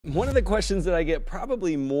One of the questions that I get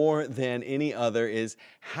probably more than any other is,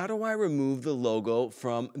 how do I remove the logo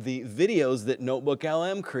from the videos that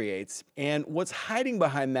NotebookLM creates? And what's hiding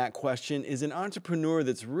behind that question is an entrepreneur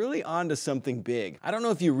that's really onto something big. I don't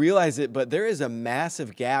know if you realize it, but there is a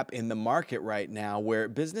massive gap in the market right now where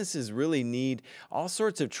businesses really need all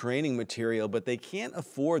sorts of training material, but they can't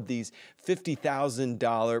afford these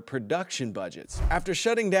 $50,000 production budgets. After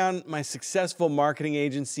shutting down my successful marketing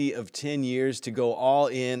agency of 10 years to go all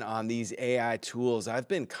in on these AI tools, I've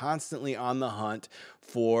been constantly on the hunt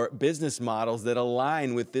for business models that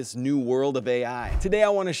align with this new world of AI. Today, I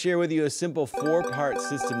want to share with you a simple 4-part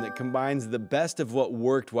system that combines the best of what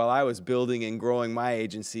worked while I was building and growing my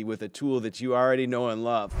agency with a tool that you already know and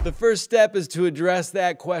love. The first step is to address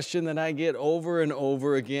that question that I get over and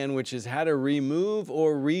over again, which is how to remove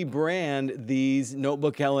or rebrand these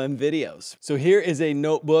NotebookLM videos. So here is a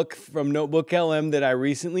notebook from NotebookLM that I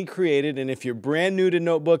recently created, and if you're brand new to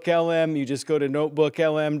NotebookLM, you just go to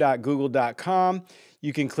notebooklm.google.com.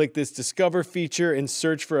 You can click this Discover feature and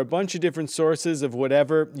search for a bunch of different sources of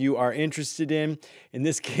whatever you are interested in. In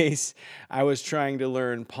this case, I was trying to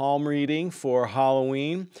learn palm reading for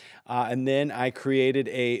Halloween, and then I created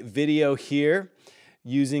a video here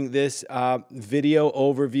using this video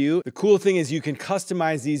overview. The cool thing is you can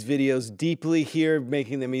customize these videos deeply here,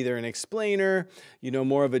 making them either an explainer,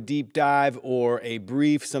 more of a deep dive, or a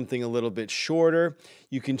brief, something a little bit shorter.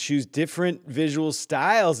 You can choose different visual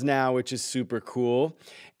styles now, which is super cool.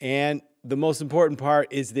 And the most important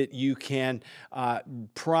part is that you can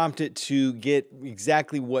prompt it to get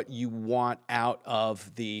exactly what you want out of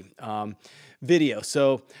the video.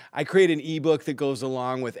 So I create an ebook that goes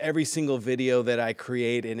along with every single video that I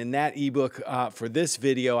create. And in that ebook for this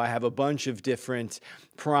video, I have a bunch of different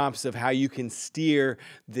prompts of how you can steer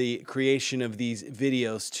the creation of these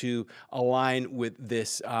videos to align with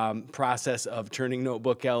this process of turning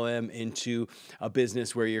NotebookLM into a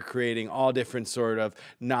business where you're creating all different sort of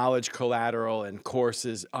knowledge collateral and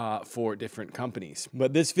courses for different companies.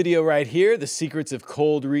 But this video right here, The Secrets of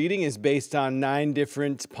Cold Reading, is based on 9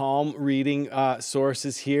 different palm reading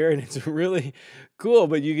sources here, and it's really cool.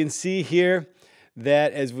 But you can see here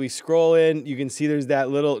that as we scroll in, you can see there's that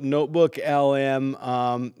little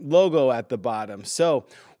NotebookLM logo at the bottom. So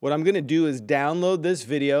what I'm going to do is download this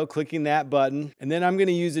video, clicking that button, and then I'm going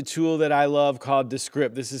to use a tool that I love called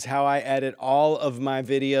Descript. This is how I edit all of my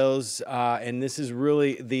videos, and this is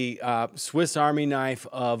really the Swiss Army knife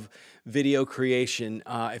of video creation.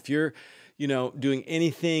 If you're doing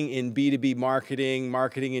anything in B2B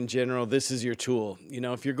marketing in general, this is your tool.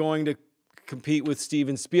 If you're going to compete with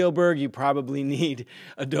Steven Spielberg, you probably need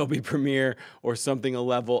Adobe Premiere or something a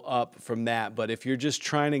level up from that. But if you're just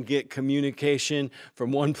trying to get communication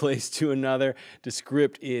from one place to another,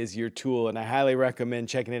 Descript is your tool, and I highly recommend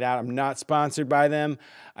checking it out. I'm not sponsored by them.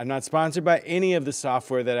 I'm not sponsored by any of the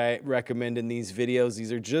software that I recommend in these videos.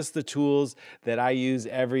 These are just the tools that I use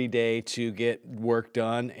every day to get work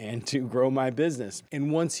done and to grow my business.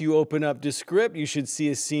 And once you open up Descript, you should see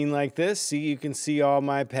a scene like this. See, you can see all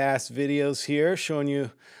my past videos here showing you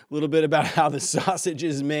a little bit about how the sausage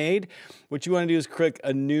is made. What you want to do is click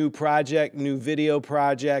a new project, new video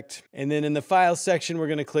project, and then in the file section, we're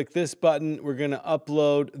going to click this button. We're going to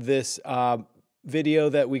upload this video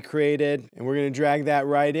that we created, and we're going to drag that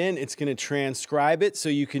right in. It's going to transcribe it, so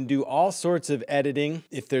you can do all sorts of editing.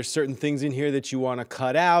 If there's certain things in here that you want to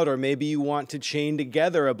cut out, or maybe you want to chain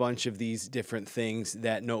together a bunch of these different things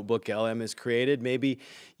that NotebookLM has created. Maybe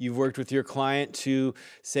you've worked with your client to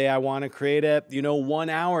say, I want to create a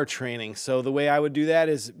 1-hour training. So the way I would do that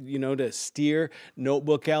is to steer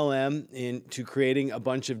NotebookLM into creating a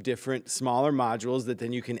bunch of different smaller modules that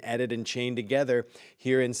then you can edit and chain together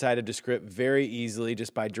here inside of Descript very easily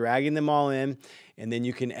just by dragging them all in, and then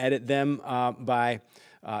you can edit them by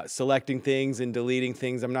selecting things and deleting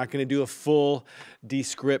things. I'm not going to do a full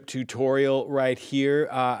Descript tutorial right here.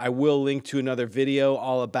 I will link to another video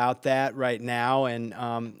all about that right now and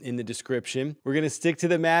in the description. We're going to stick to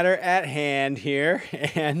the matter at hand here,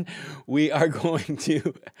 and we are going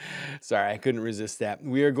to, sorry, I couldn't resist that.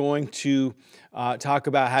 We are going to talk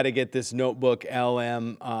about how to get this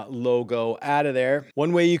NotebookLM logo out of there.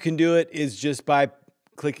 One way you can do it is just by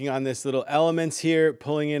clicking on this little elements here,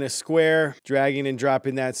 pulling in a square, dragging and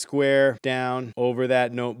dropping that square down over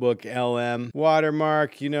that NotebookLM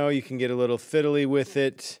watermark. You can get a little fiddly with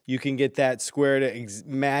it. You can get that square to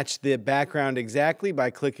match the background exactly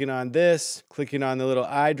by clicking on this, clicking on the little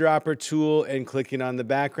eyedropper tool, and clicking on the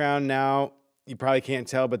background. Now, you probably can't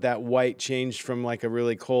tell, but that white changed from like a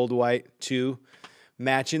really cold white to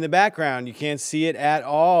matching the background. You can't see it at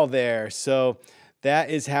all there. So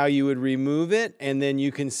that is how you would remove it, and then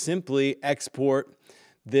you can simply export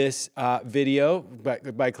this video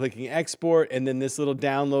by clicking export, and then this little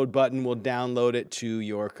download button will download it to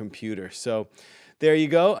your computer. So there you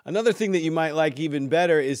go. Another thing that you might like even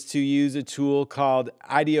better is to use a tool called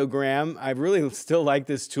Ideogram. I really still like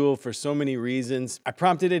this tool for so many reasons. I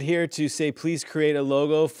prompted it here to say, please create a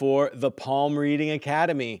logo for the Palm Reading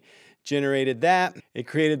Academy. Generated that. It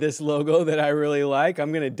created this logo that I really like.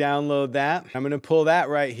 I'm going to download that. I'm going to pull that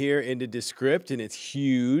right here into Descript, and it's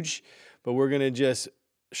huge, but we're going to just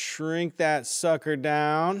shrink that sucker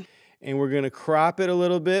down, and we're going to crop it a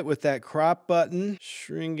little bit with that crop button.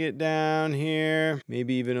 Shrink it down here,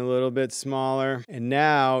 maybe even a little bit smaller. And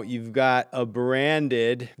now you've got a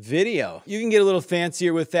branded video. You can get a little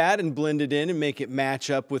fancier with that and blend it in and make it match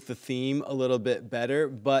up with the theme a little bit better.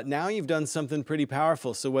 But now you've done something pretty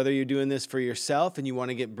powerful. So whether you're doing this for yourself and you want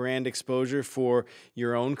to get brand exposure for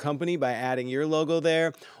your own company by adding your logo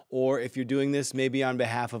there, or if you're doing this maybe on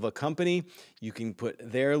behalf of a company, you can put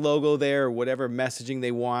their logo there or whatever messaging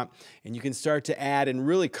they want, and you can start to add and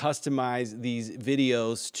really customize these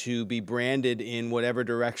videos to be branded in whatever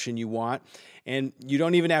direction you want. And you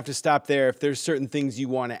don't even have to stop there. If there's certain things you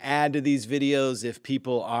want to add to these videos, if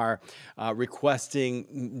people are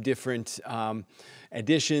requesting different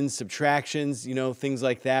additions, subtractions, you know, things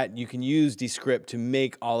like that, you can use Descript to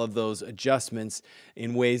make all of those adjustments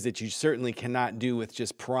in ways that you certainly cannot do with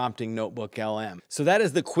just prompting NotebookLM. So that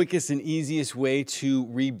is the quickest and easiest way to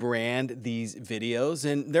rebrand these videos.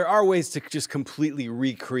 And there are ways to just completely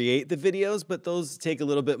recreate the videos, but those take a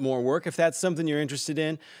little bit more work. If that's something you're interested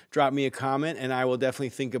in, drop me a comment and I will definitely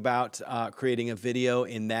think about creating a video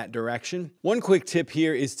in that direction. One quick tip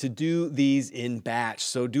here is to do these in batch.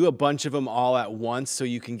 So do a bunch of them all at once so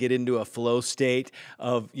you can get into a flow state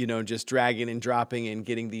of, you know, just dragging and dropping and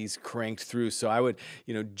getting these cranked through. So I would,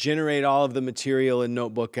 you know, generate all of the material in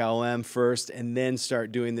NotebookLM first and then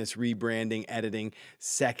start doing this rebranding, editing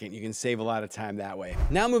second. You can save a lot of time that way.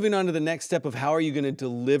 Now moving on to the next step of how are you going to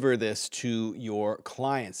deliver this to your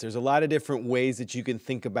clients. There's a lot of different ways that you can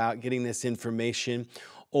think about getting this information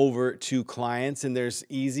over to clients, and there's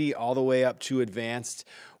easy all the way up to advanced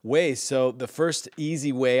ways. So the first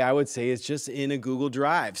easy way I would say is just in a Google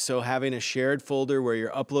Drive. So having a shared folder where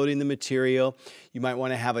you're uploading the material, you might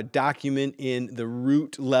want to have a document in the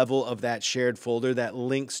root level of that shared folder that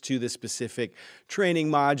links to the specific training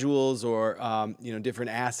modules or you know,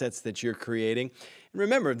 different assets that you're creating. And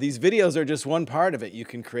remember, these videos are just one part of it. You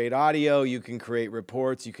can create audio, you can create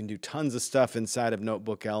reports, you can do tons of stuff inside of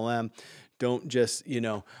NotebookLM. Don't just, you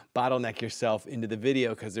know, bottleneck yourself into the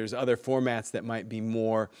video because there's other formats that might be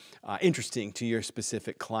more interesting to your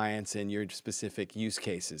specific clients and your specific use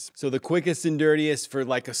cases. So the quickest and dirtiest for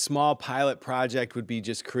like a small pilot project would be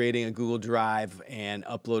just creating a Google Drive and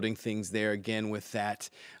uploading things there again with that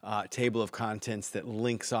table of contents that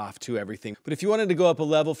links off to everything. But if you wanted to go up a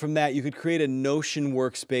level from that, you could create a Notion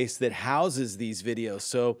workspace that houses these videos.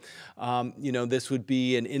 So, you know, this would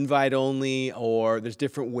be an invite only, or there's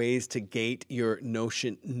different ways to gate your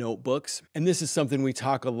Notion notebooks. And this is something we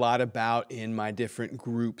talk a lot about in my different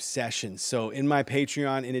group sessions. So in my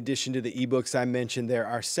Patreon, in addition to the ebooks I mentioned, there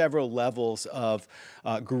are several levels of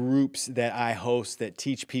groups that I host that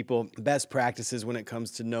teach people best practices when it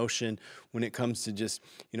comes to Notion, when it comes to just,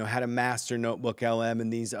 you know, how to master NotebookLM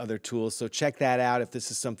and these other tools. So check that out if this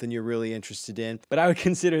is something you're really interested in. But I would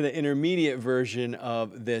consider the intermediate version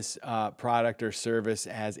of this product or service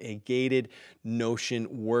as a gated Notion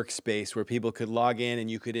workspace where people could log in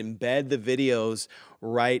and you could embed the videos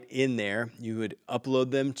right in there. You would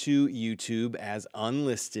upload them to YouTube as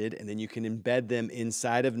unlisted, and then you can embed them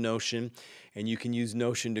inside of Notion, and you can use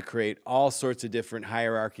Notion to create all sorts of different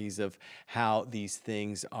hierarchies of how these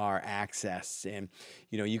things are accessed. And,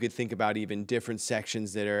 you know, you could think about even different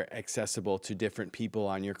sections that are accessible to different people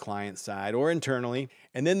on your client side or internally.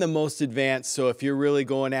 And then the most advanced, so if you're really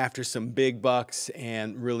going after some big bucks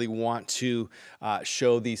and really want to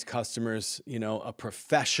show these customers, you know, a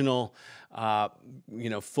professional you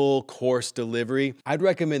know, full course delivery, I'd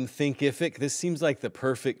recommend Thinkific. This seems like the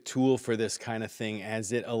perfect tool for this kind of thing,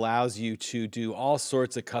 as it allows you to do all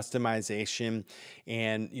sorts of customization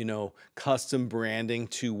and, you know, custom branding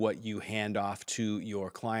to what you hand off to your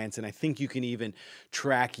clients. And I think you can even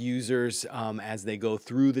track users as they go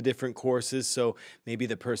through the different courses. So maybe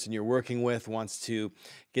the person you're working with wants to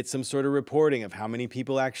get some sort of reporting of how many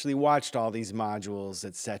people actually watched all these modules,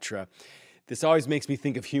 etc. This always makes me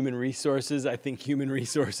think of human resources. I think human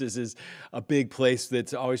resources is a big place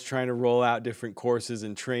that's always trying to roll out different courses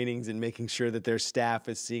and trainings and making sure that their staff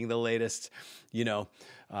is seeing the latest, you know,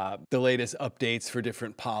 the latest updates for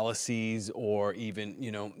different policies or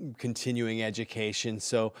even, continuing education.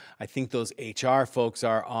 So I think those HR folks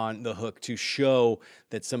are on the hook to show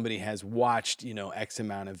that somebody has watched, X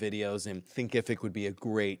amount of videos, and Thinkific would be a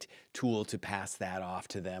great tool to pass that off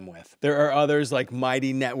to them with. There are others like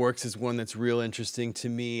Mighty Networks is one that's real interesting to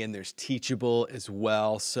me, and there's Teachable as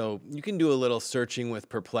well. So you can do a little searching with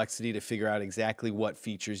Perplexity to figure out exactly what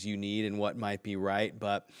features you need and what might be right,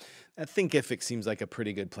 but Thinkific seems like a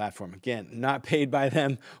pretty good platform. Again, not paid by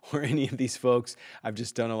them or any of these folks. I've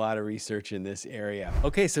just done a lot of research in this area.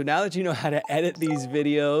 Okay, so now that you know how to edit these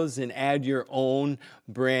videos and add your own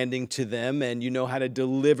branding to them, and you know how to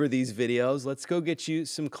deliver these videos, let's go get you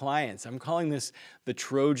some clients. I'm calling this the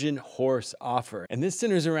Trojan Horse offer. And this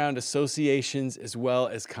centers around associations as well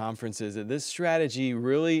as conferences. And this strategy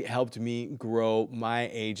really helped me grow my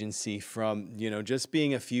agency from, just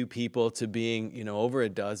being a few people to being, over a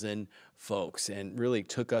dozen folks, and really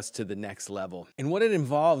took us to the next level. And what it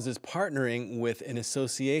involves is partnering with an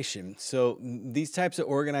association. So these types of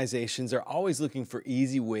organizations are always looking for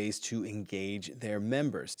easy ways to engage their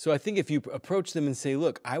members. So I think if you approach them and say,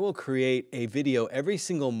 look, I will create a video every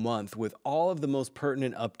single month with all of the most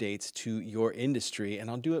pertinent updates to your industry, and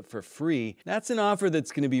I'll do it for free, that's an offer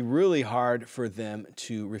that's going to be really hard for them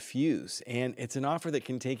to refuse. And it's an offer that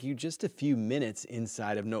can take you just a few minutes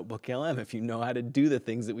inside of NotebookLM if you know how to do the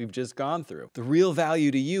things that we've just gone through. The real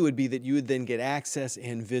value to you would be that you would then get access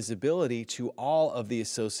and visibility to all of the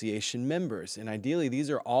association members. And ideally, these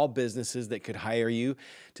are all businesses that could hire you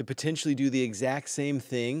to potentially do the exact same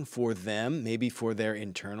thing for them, maybe for their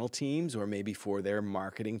internal teams or maybe for their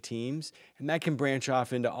marketing teams. And that can branch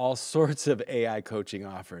off into all sorts of AI coaching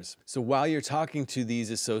offers. So while you're talking to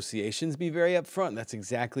these associations, be very upfront. That's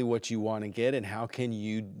exactly what you want to get, and how can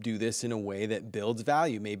you do this in a way that builds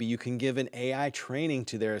value? Maybe you can give an AI training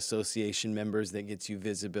to their association members that gets you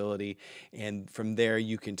visibility, and from there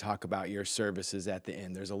you can talk about your services at the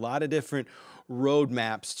end. There's a lot of different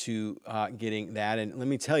roadmaps to getting that, and let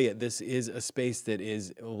me tell you, this is a space that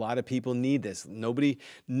a lot of people need this. Nobody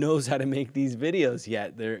knows how to make these videos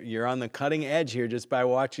yet. You're on the cutting edge here just by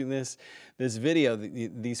watching this video.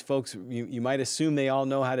 These folks, you might assume they all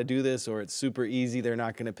know how to do this, or it's super easy, they're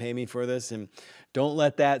not going to pay me for this, and don't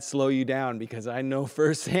let that slow you down, because I know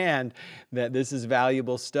firsthand that this is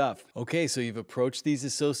valuable stuff. Okay, so you've approached these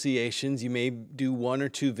associations. You may do 1 or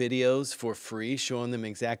 2 videos for free showing them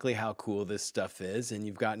exactly how cool this stuff is, and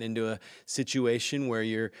you've gotten into a situation where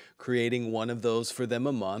you're creating one of those for them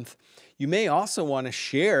a month. You may also want to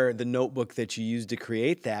share the notebook that you used to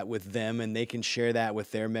create that with them, and they can share that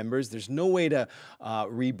with their members. There's no way to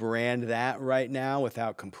rebrand that right now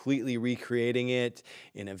without completely recreating it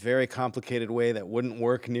in a very complicated way that wouldn't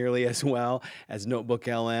work nearly as well as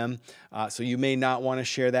NotebookLM. So you may not want to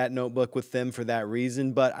share that notebook with them for that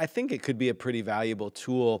reason, but I think it could be a pretty valuable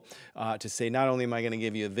tool to say, not only am I going to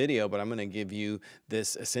give you a video, but I'm going to give you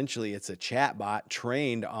this, essentially it's a chat bot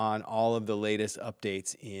trained on all of the latest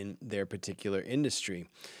updates in their particular industry.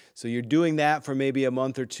 So you're doing that for maybe a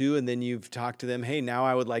month or 2, and then you've talked to them, hey, now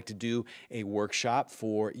I would like to do a workshop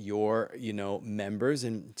for your, members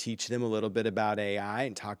and teach them a little bit about AI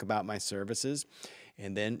and talk about my services.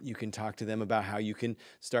 And then you can talk to them about how you can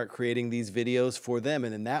start creating these videos for them.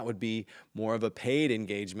 And then that would be more of a paid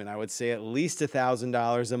engagement. I would say at least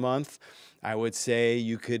 $1,000 a month. I would say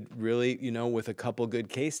you could really, with a couple good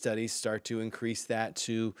case studies, start to increase that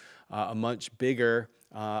to a much bigger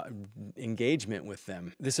engagement with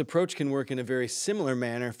them. This approach can work in a very similar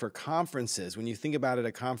manner for conferences. When you think about it,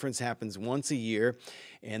 a conference happens once a year,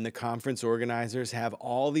 and the conference organizers have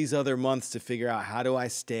all these other months to figure out, how do I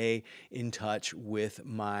stay in touch with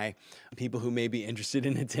my people who may be interested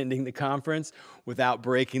in attending the conference without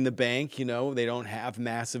breaking the bank? They don't have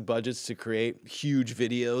massive budgets to create huge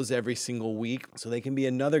videos every single week. So they can be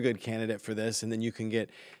another good candidate for this, and then you can get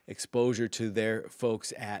exposure to their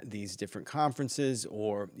folks at these different conferences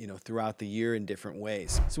or throughout the year in different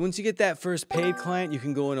ways. So once you get that first paid client, you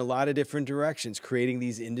can go in a lot of different directions, creating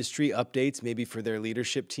these industry updates, maybe for their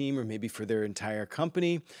leadership team or maybe for their entire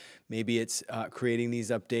company. Maybe it's creating these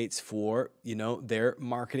updates for their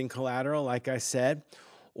marketing collateral, like I said.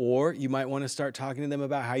 Or you might want to start talking to them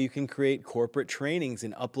about how you can create corporate trainings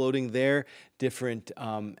and uploading their different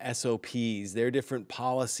SOPs, their different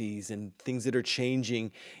policies and things that are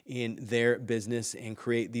changing in their business, and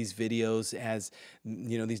create these videos as,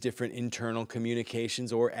 these different internal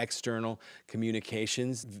communications or external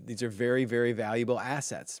communications. These are very, very valuable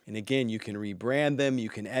assets. And again, you can rebrand them, you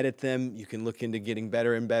can edit them, you can look into getting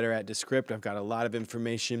better and better at Descript. I've got a lot of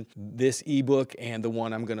information. This ebook and the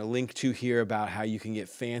one I'm going to link to here about how you can get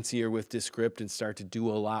fancier with Descript and start to do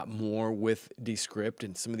a lot more with Descript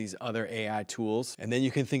and some of these other AI tools. And then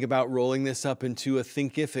you can think about rolling this up into a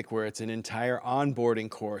Thinkific where it's an entire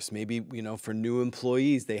onboarding course. Maybe, you know, for new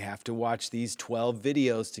employees, they have to watch these 12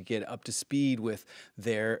 videos to get up to speed with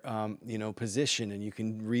their, you know, position. And you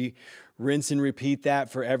can rinse and repeat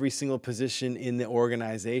that for every single position in the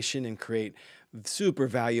organization and create super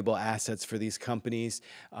valuable assets for these companies,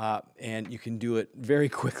 and you can do it very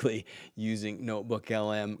quickly using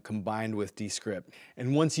NotebookLM combined with Descript.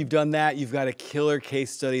 And once you've done that, you've got a killer case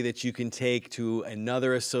study that you can take to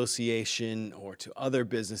another association or to other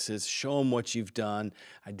businesses, show them what you've done,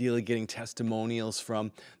 ideally getting testimonials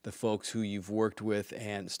from the folks who you've worked with,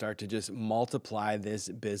 and start to just multiply this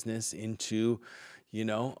business into, you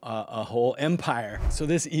know, a whole empire. So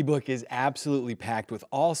this ebook is absolutely packed with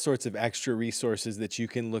all sorts of extra resources that you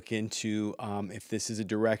can look into if this is a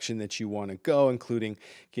direction that you want to go, including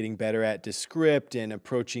getting better at Descript and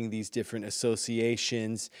approaching these different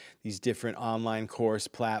associations, these different online course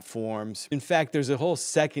platforms. In fact, there's a whole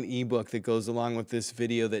second ebook that goes along with this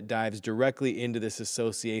video that dives directly into this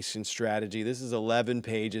association strategy. This is 11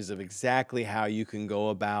 pages of exactly how you can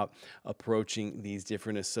go about approaching these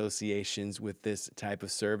different associations with this type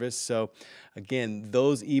of service. So again,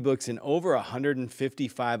 those ebooks and over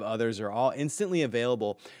 155 others are all instantly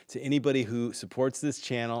available to anybody who supports this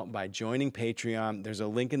channel by joining Patreon. There's a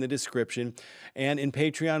link in the description. And in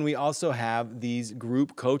Patreon, we also have these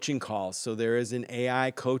group coaching calls. So there is an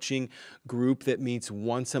AI coaching group that meets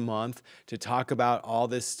once a month to talk about all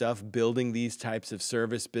this stuff, building these types of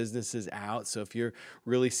service businesses out. So if you're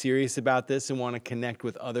really serious about this and want to connect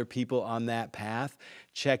with other people on that path,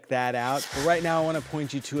 check that out. But right now, I want to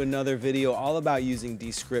point you to another video all about using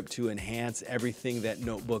Descript to enhance everything that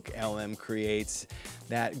NotebookLM creates.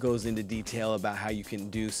 That goes into detail about how you can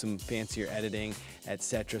do some fancier editing,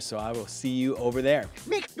 etc. So I will see you over there.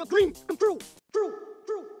 Make the dream come true.